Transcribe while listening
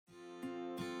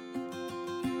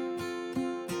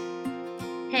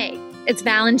Hey, it's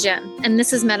Val and Jim, and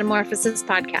this is Metamorphosis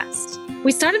Podcast.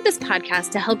 We started this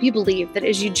podcast to help you believe that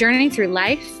as you journey through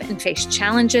life and face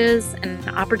challenges and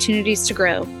opportunities to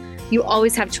grow, you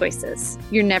always have choices.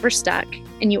 You're never stuck,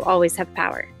 and you always have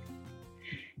power.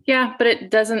 Yeah, but it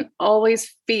doesn't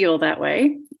always feel that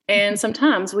way. And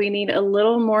sometimes we need a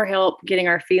little more help getting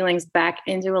our feelings back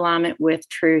into alignment with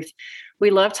truth. We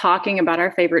love talking about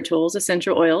our favorite tools,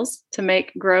 essential oils, to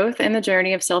make growth and the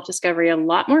journey of self-discovery a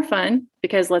lot more fun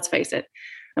because let's face it,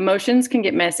 emotions can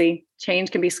get messy,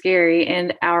 change can be scary,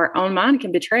 and our own mind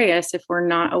can betray us if we're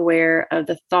not aware of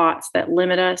the thoughts that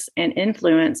limit us and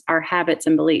influence our habits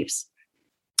and beliefs.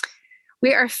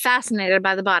 We are fascinated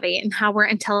by the body and how we're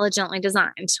intelligently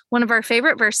designed. One of our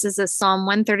favorite verses is Psalm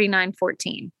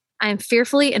 139:14. I am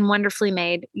fearfully and wonderfully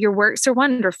made. Your works are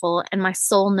wonderful, and my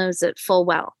soul knows it full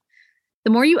well. The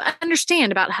more you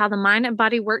understand about how the mind and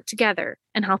body work together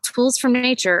and how tools from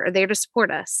nature are there to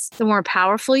support us, the more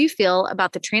powerful you feel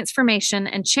about the transformation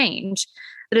and change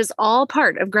that is all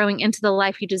part of growing into the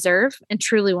life you deserve and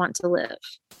truly want to live.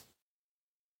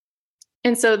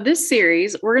 And so this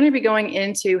series, we're going to be going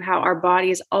into how our body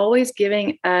is always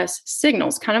giving us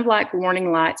signals, kind of like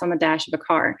warning lights on the dash of a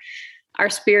car. Our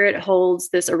spirit holds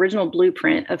this original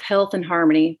blueprint of health and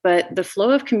harmony, but the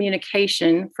flow of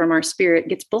communication from our spirit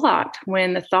gets blocked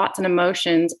when the thoughts and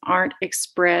emotions aren't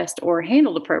expressed or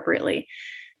handled appropriately.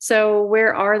 So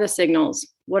where are the signals?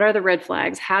 What are the red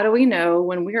flags? How do we know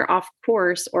when we're off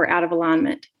course or out of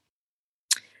alignment?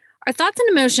 Our thoughts and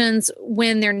emotions,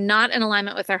 when they're not in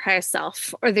alignment with our highest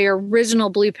self or the original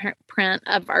blueprint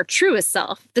of our truest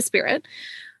self, the spirit,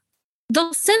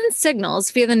 they'll send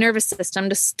signals via the nervous system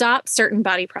to stop certain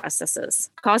body processes,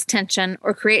 cause tension,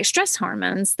 or create stress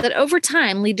hormones that over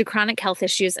time lead to chronic health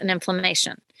issues and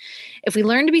inflammation. If we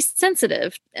learn to be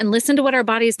sensitive and listen to what our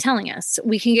body is telling us,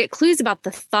 we can get clues about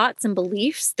the thoughts and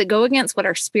beliefs that go against what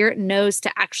our spirit knows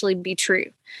to actually be true.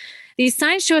 These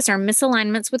signs show us our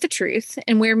misalignments with the truth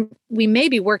and where we may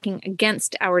be working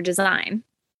against our design.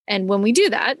 And when we do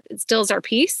that, it stills our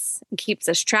peace, it keeps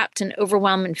us trapped in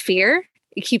overwhelm and fear.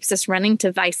 It keeps us running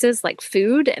to vices like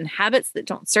food and habits that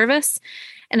don't serve us.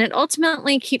 And it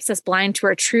ultimately keeps us blind to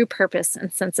our true purpose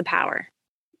and sense of power.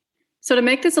 So to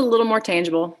make this a little more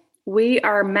tangible, we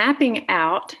are mapping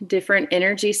out different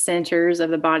energy centers of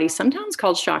the body, sometimes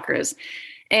called chakras,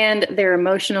 and their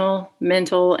emotional,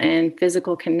 mental, and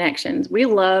physical connections. We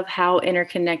love how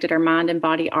interconnected our mind and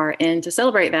body are. And to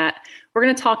celebrate that, we're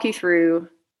going to talk you through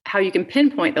how you can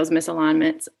pinpoint those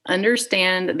misalignments,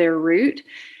 understand their root,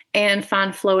 and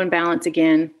find flow and balance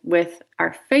again with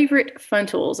our favorite fun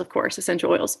tools, of course, essential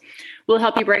oils. We'll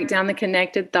help you break down the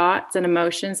connected thoughts and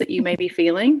emotions that you may be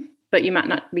feeling, but you might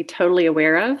not be totally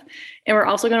aware of. And we're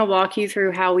also going to walk you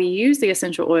through how we use the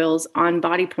essential oils on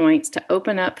body points to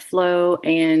open up flow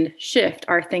and shift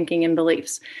our thinking and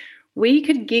beliefs. We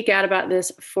could geek out about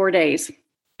this for days,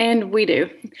 and we do.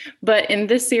 But in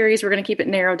this series, we're going to keep it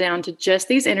narrowed down to just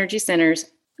these energy centers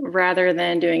rather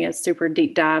than doing a super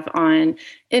deep dive on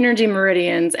energy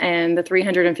meridians and the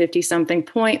 350 something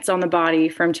points on the body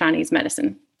from Chinese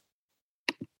medicine.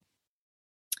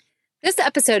 This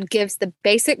episode gives the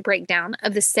basic breakdown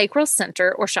of the sacral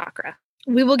center or chakra.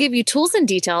 We will give you tools and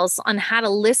details on how to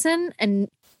listen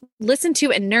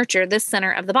to and nurture this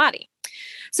center of the body.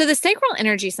 So the sacral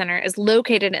energy center is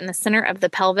located in the center of the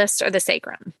pelvis or the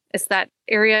sacrum. It's that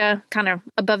area kind of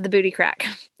above the booty crack.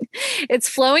 It's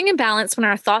flowing and balanced when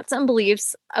our thoughts and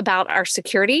beliefs about our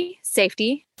security,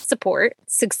 safety, support,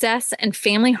 success, and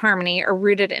family harmony are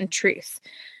rooted in truth.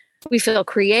 We feel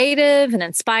creative and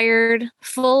inspired,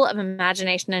 full of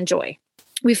imagination and joy.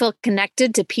 We feel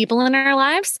connected to people in our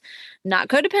lives, not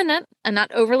codependent and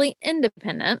not overly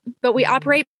independent, but we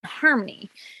operate in harmony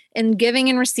in giving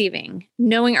and receiving,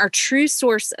 knowing our true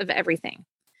source of everything.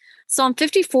 Psalm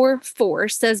 54:4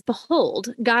 says,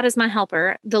 "Behold, God is my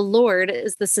helper. The Lord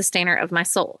is the sustainer of my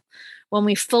soul." When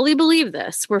we fully believe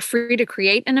this, we're free to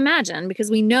create and imagine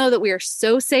because we know that we are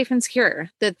so safe and secure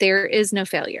that there is no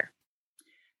failure.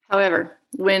 However,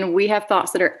 when we have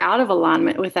thoughts that are out of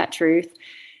alignment with that truth,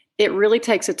 it really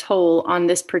takes a toll on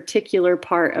this particular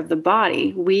part of the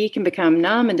body. We can become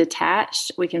numb and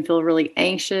detached. We can feel really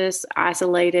anxious,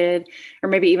 isolated, or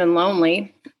maybe even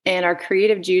lonely. And our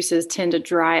creative juices tend to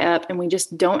dry up and we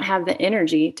just don't have the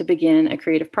energy to begin a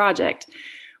creative project.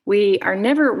 We are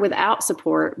never without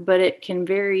support, but it can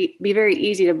be very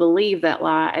easy to believe that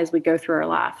lie as we go through our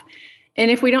life. And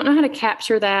if we don't know how to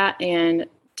capture that and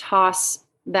toss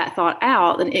that thought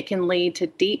out, then it can lead to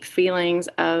deep feelings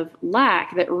of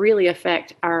lack that really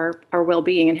affect our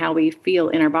well-being and how we feel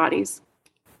in our bodies.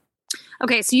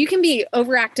 Okay, so you can be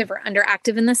overactive or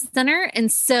underactive in this center.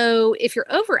 And so if you're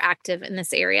overactive in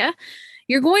this area,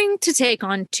 you're going to take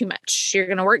on too much. You're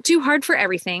going to work too hard for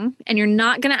everything, and you're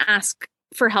not going to ask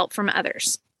for help from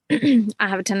others. I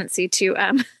have a tendency to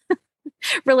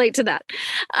relate to that.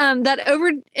 That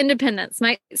over independence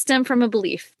might stem from a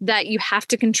belief that you have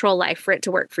to control life for it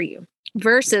to work for you,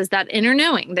 versus that inner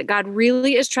knowing that God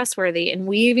really is trustworthy and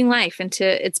weaving life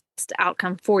into its best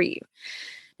outcome for you.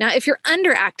 Now, if you're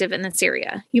underactive in this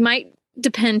area, you might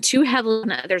depend too heavily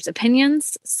on others'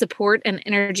 opinions, support, and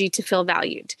energy to feel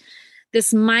valued.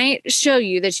 This might show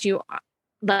you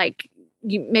that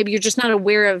maybe you're just not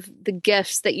aware of the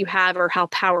gifts that you have or how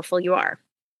powerful you are.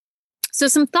 So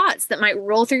some thoughts that might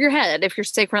roll through your head if your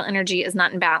sacral energy is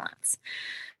not in balance.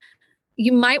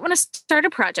 You might want to start a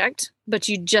project, but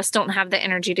you just don't have the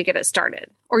energy to get it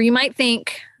started. Or you might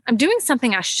think, I'm doing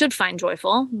something I should find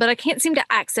joyful, but I can't seem to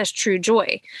access true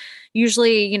joy.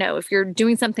 Usually, if you're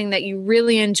doing something that you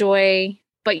really enjoy,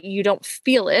 but you don't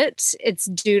feel it, it's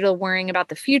due to worrying about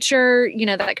the future.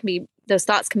 Those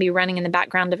thoughts can be running in the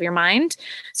background of your mind.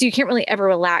 So you can't really ever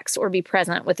relax or be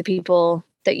present with the people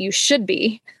that you should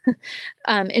be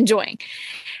enjoying.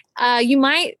 You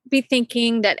might be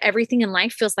thinking that everything in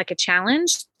life feels like a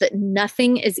challenge, that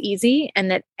nothing is easy,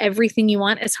 and that everything you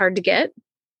want is hard to get.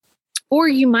 Or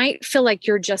you might feel like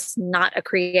you're just not a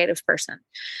creative person.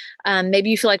 Maybe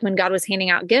you feel like when God was handing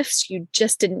out gifts, you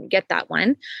just didn't get that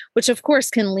one, which of course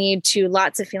can lead to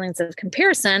lots of feelings of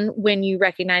comparison when you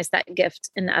recognize that gift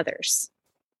in others.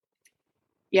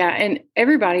 Yeah. And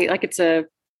everybody,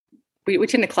 we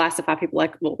tend to classify people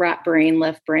like, right brain,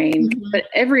 left brain, but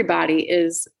everybody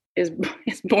is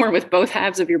born with both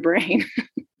halves of your brain.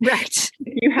 Right.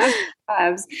 You have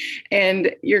halves,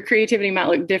 and your creativity might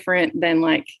look different than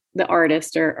like the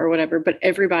artist or whatever, but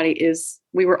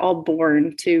we were all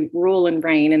born to rule and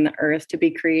reign in the earth, to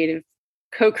be creative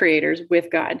co-creators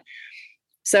with God.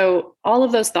 So all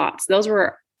of those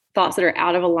were thoughts that are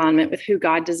out of alignment with who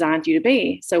God designed you to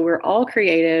be. So we're all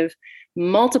creative,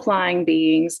 multiplying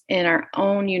beings in our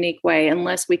own unique way,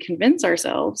 unless we convince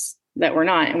ourselves that we're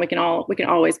not. And we can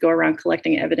always go around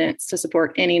collecting evidence to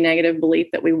support any negative belief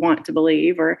that we want to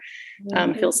believe or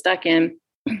feel stuck in.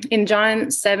 In John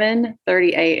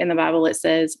 7:38 in the Bible, it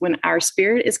says, when our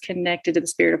spirit is connected to the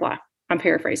spirit of life, I'm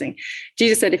paraphrasing,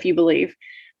 Jesus said, if you believe,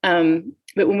 but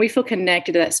when we feel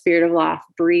connected to that spirit of life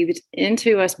breathed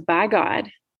into us by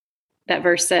God, that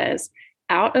verse says,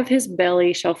 out of his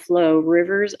belly shall flow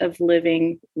rivers of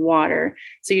living water.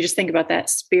 So you just think about that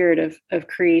spirit of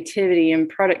creativity and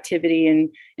productivity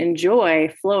and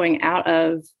joy flowing out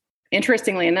of,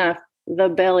 interestingly enough, the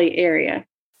belly area.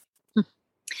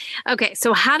 Okay,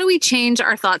 so how do we change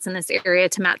our thoughts in this area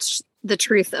to match the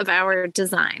truth of our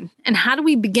design? And how do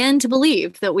we begin to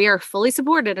believe that we are fully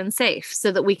supported and safe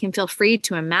so that we can feel free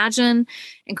to imagine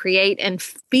and create and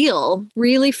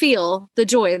really feel the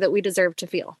joy that we deserve to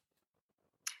feel?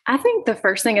 I think the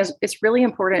first thing is it's really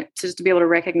important to be able to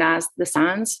recognize the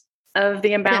signs of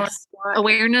the imbalance. Yes.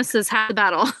 Awareness is half the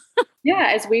battle.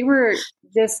 Yeah, as we were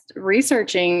just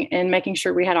researching and making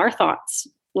sure we had our thoughts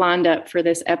lined up for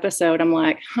this episode, I'm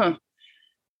like, I'm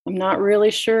not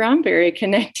really sure I'm very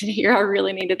connected here. I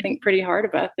really need to think pretty hard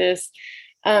about this.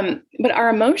 But our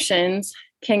emotions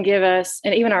can give us,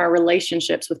 and even our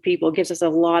relationships with people gives us a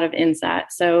lot of insight.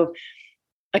 So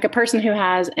like a person who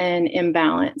has an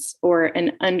imbalance or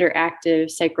an underactive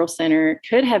sacral center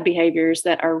could have behaviors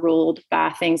that are ruled by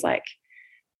things like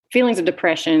feelings of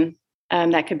depression.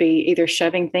 That could be either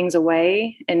shoving things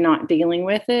away and not dealing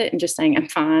with it and just saying, I'm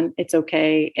fine, it's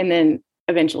okay. And then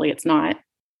eventually it's not.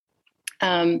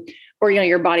 Or,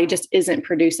 your body just isn't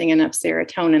producing enough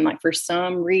serotonin. Like for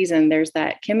some reason, there's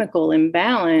that chemical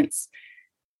imbalance.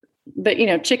 But,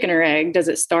 chicken or egg, does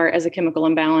it start as a chemical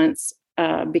imbalance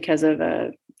because of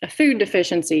a food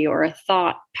deficiency or a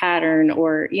thought pattern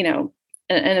or, an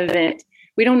event?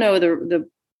 We don't know the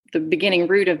beginning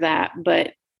root of that,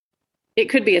 but it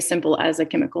could be as simple as a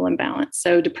chemical imbalance.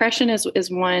 So depression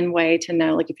is one way to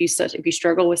know, like if you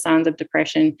struggle with signs of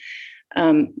depression,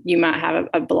 you might have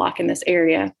a block in this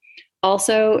area.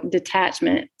 Also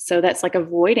detachment. So that's like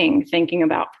avoiding thinking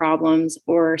about problems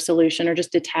or solution, or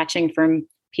just detaching from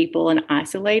people and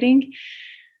isolating,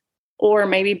 or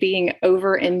maybe being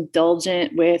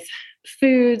overindulgent with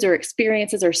foods or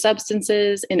experiences or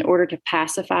substances in order to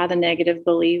pacify the negative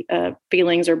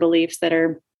feelings or beliefs that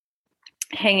are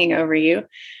hanging over you.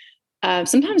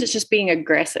 Sometimes it's just being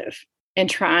aggressive and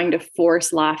trying to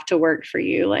force life to work for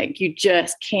you. Like you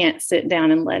just can't sit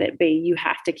down and let it be. You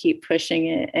have to keep pushing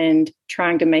it and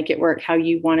trying to make it work how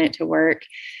you want it to work.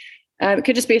 It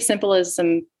could just be as simple as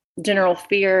some general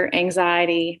fear,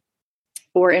 anxiety,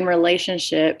 Or in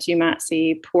relationships, you might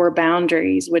see poor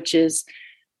boundaries, which is,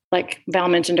 like Val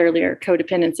mentioned earlier,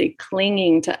 codependency,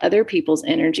 clinging to other people's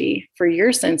energy for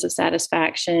your sense of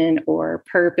satisfaction or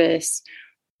purpose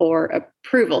or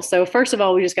approval. So first of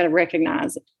all, we just got to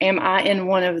recognize, am I in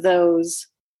one of those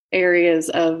areas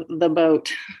of the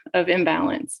boat of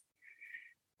imbalance?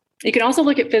 You can also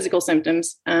look at physical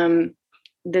symptoms.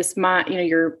 This might,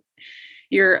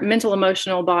 your mental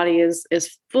emotional body is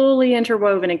fully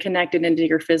interwoven and connected into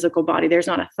your physical body. There's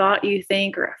not a thought you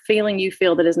think or a feeling you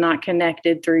feel that is not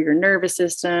connected through your nervous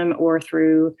system or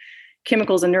through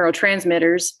chemicals and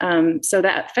neurotransmitters. So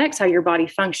that affects how your body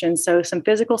functions. So some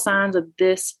physical signs of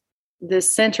this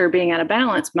center being out of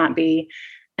balance might be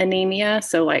anemia.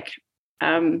 So like,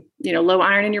 low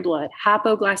iron in your blood,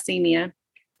 hypoglycemia,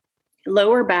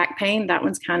 lower back pain. That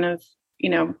one's kind of,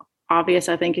 obvious.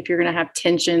 I think if you're going to have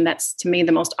tension, that's to me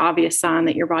the most obvious sign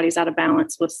that your body's out of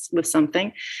balance with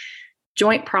something.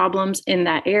 Joint problems in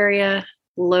that area,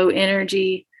 low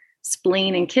energy,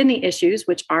 spleen and kidney issues,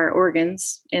 which are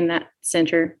organs in that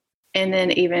center. And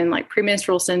then even like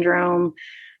premenstrual syndrome,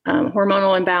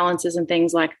 hormonal imbalances and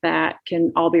things like that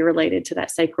can all be related to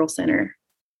that sacral center.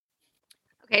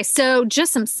 Okay, so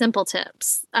just some simple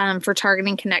tips for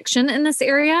targeting connection in this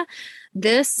area.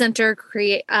 This center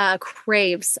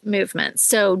craves movement.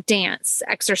 So dance,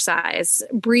 exercise,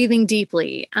 breathing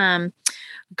deeply,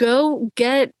 go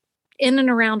get in and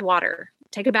around water,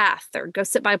 take a bath or go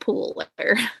sit by a pool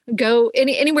or go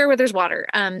anywhere where there's water.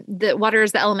 The water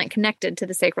is the element connected to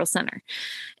the sacral center.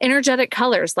 Energetic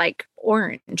colors like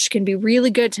orange can be really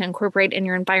good to incorporate in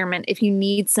your environment if you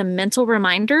need some mental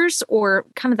reminders or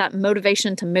kind of that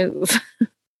motivation to move.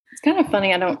 It's kind of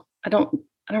funny. I don't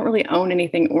really own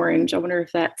anything orange. I wonder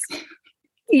if that's.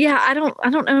 Yeah, I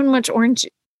don't own much orange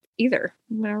either.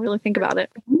 When I really think about it,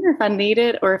 I wonder if I need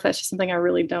it or if that's just something I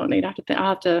really don't need. I'll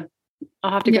have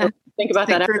to go think about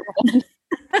that after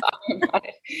about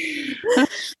it.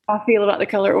 I'll feel about the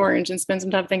color orange and spend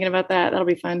some time thinking about that. That'll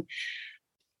be fun.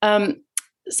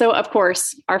 So of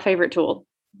course, our favorite tool.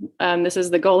 This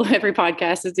is the goal of every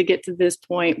podcast, is to get to this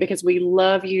point because we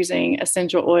love using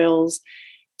essential oils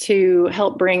to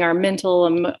help bring our mental,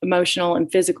 emotional,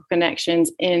 and physical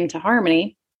connections into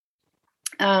harmony.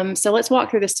 So let's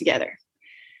walk through this together.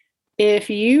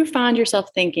 If you find yourself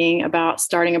thinking about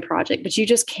starting a project, but you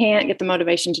just can't get the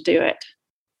motivation to do it,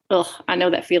 I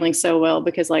know that feeling so well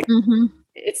because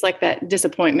it's like that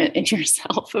disappointment in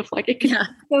yourself of like, it could be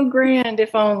so grand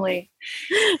if only.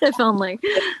 If only.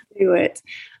 Do it.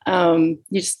 You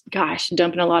just,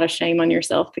 dumping a lot of shame on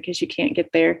yourself because you can't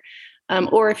get there.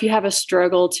 Or if you have a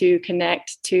struggle to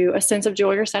connect to a sense of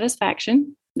joy or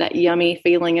satisfaction, that yummy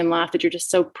feeling in life that you're just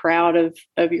so proud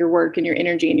of your work and your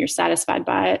energy and you're satisfied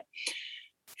by it.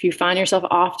 If you find yourself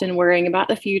often worrying about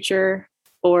the future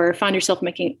or find yourself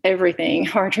making everything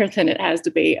harder than it has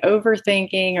to be,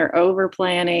 overthinking or over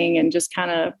planning and just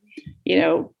kind of,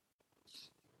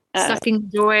 sucking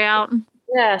joy out.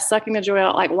 Yeah, sucking the joy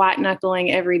out, like white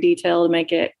knuckling every detail to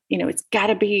make it, it's got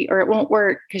to be, or it won't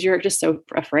work because you're just so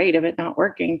afraid of it not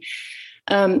working.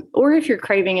 Or if you're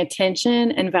craving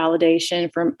attention and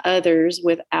validation from others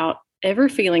without ever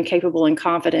feeling capable and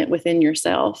confident within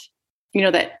yourself,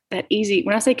 that easy,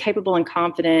 when I say capable and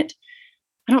confident,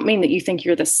 I don't mean that you think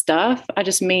you're the stuff. I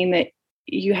just mean that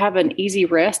you have an easy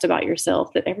rest about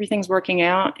yourself, that everything's working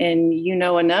out and you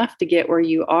know enough to get where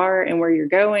you are and where you're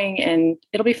going and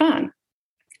it'll be fine.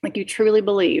 Like you truly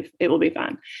believe it will be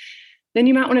fine. Then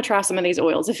you might want to try some of these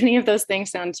oils if any of those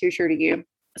things sound too true to you.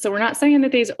 So we're not saying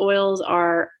that these oils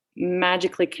are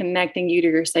magically connecting you to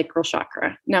your sacral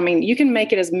chakra. Now, you can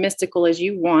make it as mystical as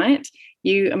you want.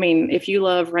 If you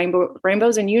love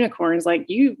rainbows and unicorns, like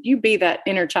you be that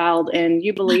inner child and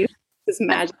you believe this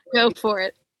magic. Go for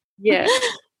it. Yeah.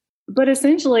 But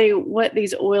essentially what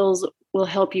these oils will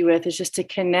help you with is just to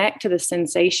connect to the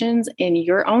sensations in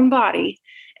your own body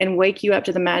and wake you up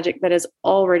to the magic that is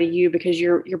already you, because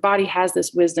your body has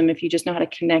this wisdom. If you just know how to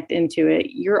connect into it,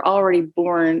 you're already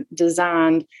born,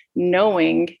 designed,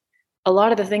 knowing a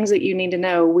lot of the things that you need to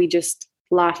know.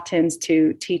 Life tends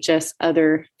to teach us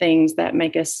other things that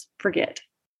make us forget.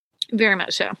 Very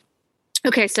much so.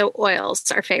 Okay, so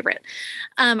oils, our favorite.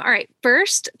 All right,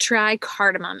 first try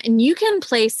cardamom. And you can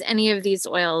place any of these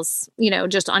oils,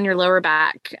 just on your lower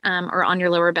back or on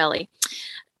your lower belly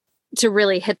to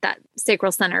really hit that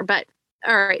sacral center. But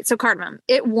all right, so cardamom,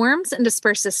 it warms and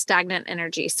disperses stagnant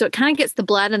energy. So it kind of gets the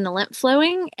blood and the lymph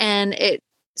flowing and it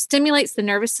stimulates the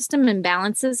nervous system and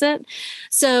balances it.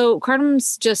 So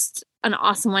cardamom's just an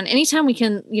awesome one. Anytime we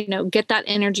can, get that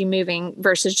energy moving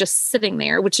versus just sitting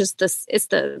there, which is it's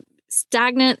the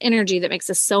stagnant energy that makes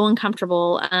us so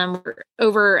uncomfortable.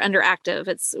 We're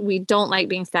underactive. We don't like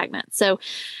being stagnant. So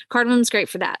cardamom's great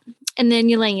for that. And then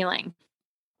ylang ylang.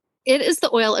 It is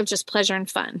the oil of just pleasure and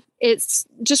fun. It's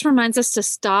just reminds us to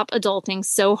stop adulting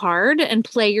so hard and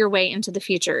play your way into the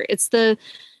future.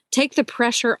 Take the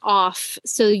pressure off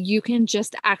so you can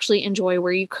just actually enjoy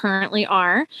where you currently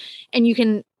are, and you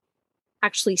can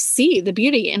actually see the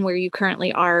beauty in where you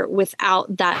currently are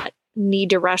without that need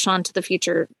to rush on to the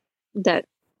future that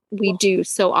we do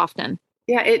so often.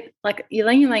 Yeah. Like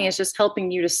ylang ylang is just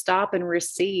helping you to stop and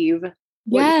receive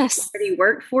what you already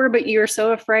worked for, but you're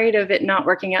so afraid of it not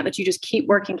working out that you just keep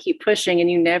working, keep pushing,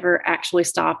 and you never actually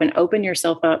stop and open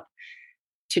yourself up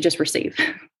to just receive.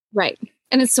 Right.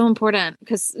 And it's so important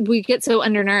because we get so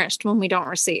undernourished when we don't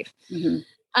receive.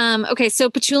 Mm-hmm. Okay. So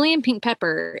patchouli and pink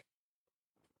pepper,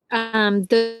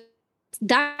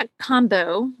 that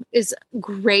combo is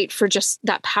great for just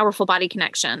that powerful body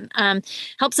connection.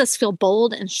 Helps us feel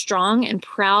bold and strong and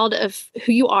proud of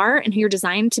who you are and who you're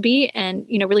designed to be, and,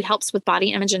 really helps with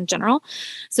body image in general.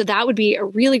 So that would be a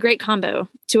really great combo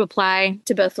to apply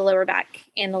to both the lower back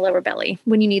and the lower belly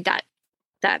when you need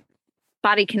that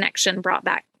body connection brought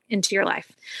back into your life.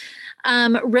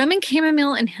 Roman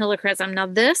chamomile and helichrysum. Now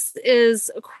this is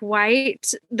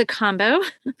quite the combo.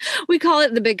 We call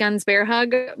it the Big Guns Bear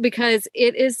Hug because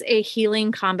it is a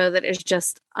healing combo that is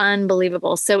just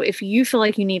unbelievable. So if you feel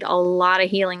like you need a lot of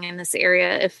healing in this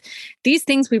area, if these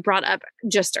things we brought up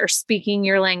just are speaking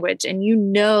your language and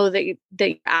that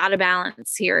you're out of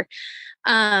balance here,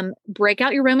 break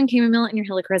out your Roman chamomile and your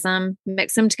helichrysum,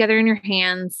 mix them together in your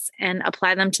hands and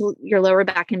apply them to your lower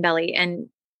back and belly and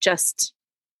just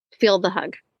feel the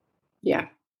hug. Yeah.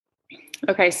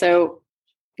 Okay. So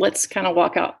let's kind of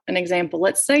walk out an example.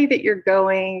 Let's say that you're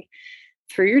going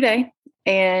through your day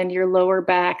and your lower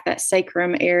back, that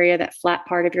sacrum area, that flat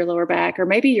part of your lower back, or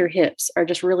maybe your hips are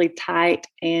just really tight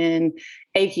and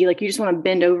achy. Like you just want to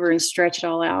bend over and stretch it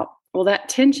all out. Well, that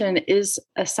tension is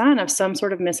a sign of some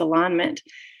sort of misalignment,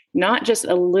 not just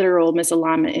a literal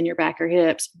misalignment in your back or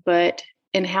hips, but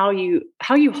in how you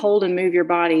hold and move your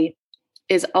body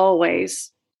is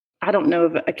always, I don't know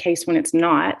of a case when it's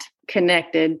not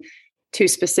connected to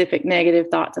specific negative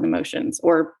thoughts and emotions,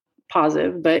 or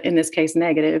positive, but in this case,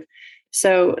 negative.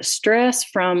 So stress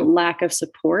from lack of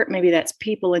support, maybe that's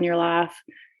people in your life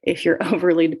if you're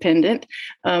overly dependent,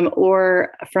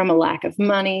 or from a lack of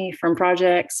money, from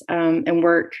projects and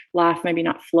work life, maybe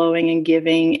not flowing and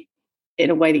giving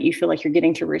in a way that you feel like you're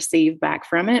getting to receive back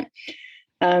from it.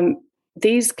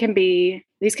 These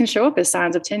can show up as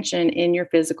signs of tension in your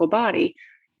physical body.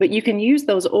 But you can use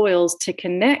those oils to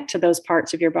connect to those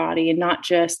parts of your body and not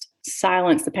just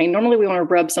silence the pain. Normally we want to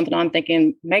rub something on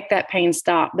thinking, make that pain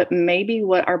stop. But maybe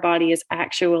what our body is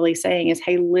actually saying is,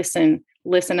 hey, listen,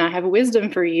 I have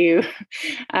wisdom for you.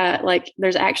 Like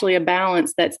there's actually a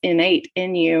balance that's innate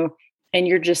in you and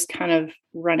you're just kind of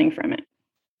running from it.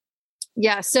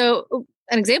 Yeah. So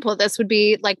an example of this would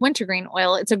be like wintergreen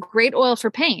oil. It's a great oil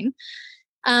for pain,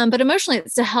 but emotionally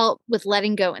it's to help with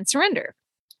letting go and surrender.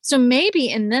 So maybe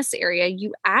in this area,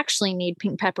 you actually need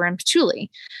pink pepper and patchouli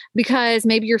because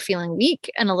maybe you're feeling weak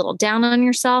and a little down on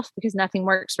yourself because nothing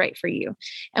works right for you.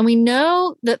 And we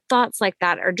know that thoughts like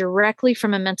that are directly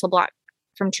from a mental block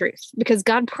from truth because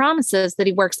God promises that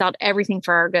he works out everything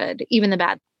for our good, even the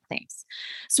bad things.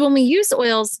 So when we use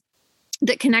oils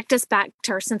that connect us back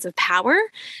to our sense of power,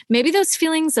 maybe those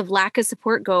feelings of lack of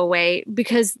support go away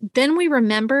because then we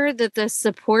remember that the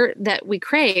support that we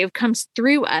crave comes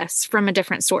through us from a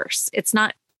different source. It's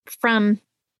not from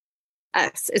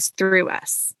us, it's through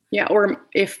us. Yeah. Or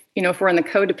if we're on the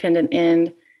codependent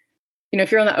end,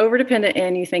 if you're on the overdependent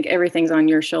end, you think everything's on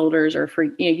your shoulders or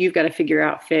you've got to figure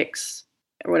out, fix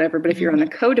or whatever. But if you're on the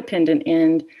codependent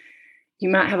end, you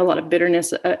might have a lot of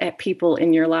bitterness at people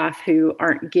in your life who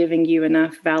aren't giving you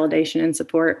enough validation and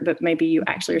support, but maybe you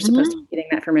actually are supposed to be getting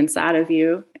that from inside of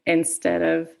you instead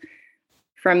of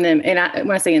from them. And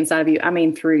when I say inside of you, I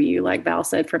mean through you, like Val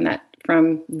said,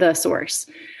 from the source.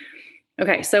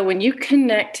 Okay. So when you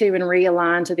connect to and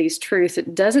realign to these truths,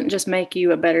 it doesn't just make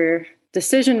you a better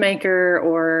decision maker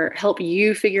or help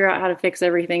you figure out how to fix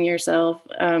everything yourself.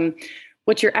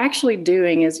 What you're actually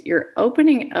doing is you're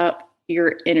opening up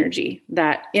your energy,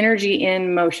 that energy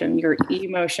in motion, your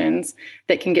emotions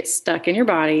that can get stuck in your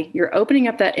body. You're opening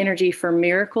up that energy for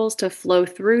miracles to flow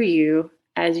through you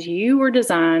as you were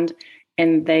designed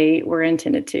and they were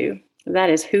intended to. That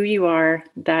is who you are.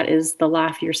 That is the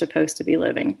life you're supposed to be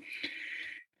living.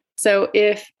 So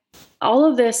if all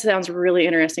of this sounds really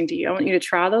interesting to you, I want you to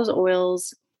try those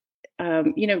oils,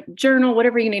 journal,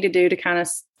 whatever you need to do to kind of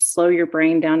slow your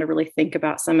brain down to really think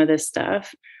about some of this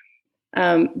stuff.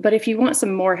 But if you want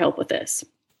some more help with this,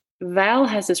 Val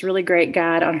has this really great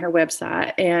guide on her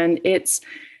website, and it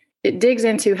digs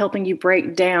into helping you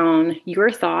break down your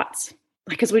thoughts,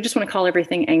 because we just want to call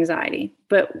everything anxiety.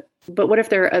 But what if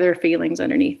there are other feelings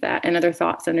underneath that and other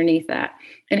thoughts underneath that,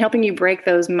 and helping you break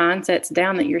those mindsets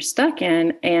down that you're stuck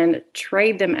in and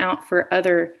trade them out for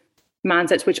other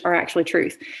mindsets, which are actually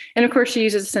truth. And of course, she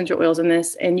uses essential oils in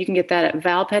this, and you can get that at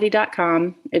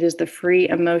valpetty.com. It is the free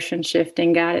emotion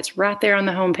shifting guide. It's right there on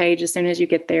the homepage as soon as you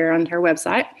get there on her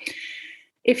website.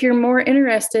 If you're more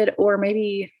interested, or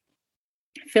maybe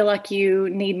feel like you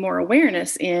need more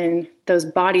awareness in those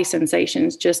body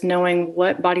sensations, just knowing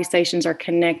what body sensations are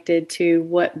connected to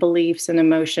what beliefs and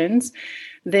emotions,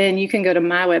 then you can go to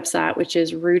my website, which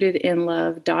is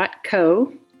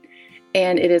rootedinlove.co.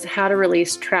 And it is how to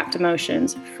release trapped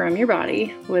emotions from your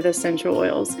body with essential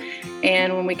oils.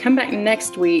 And when we come back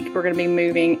next week, we're going to be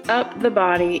moving up the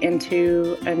body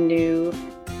into a new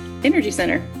energy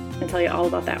center and tell you all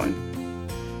about that one.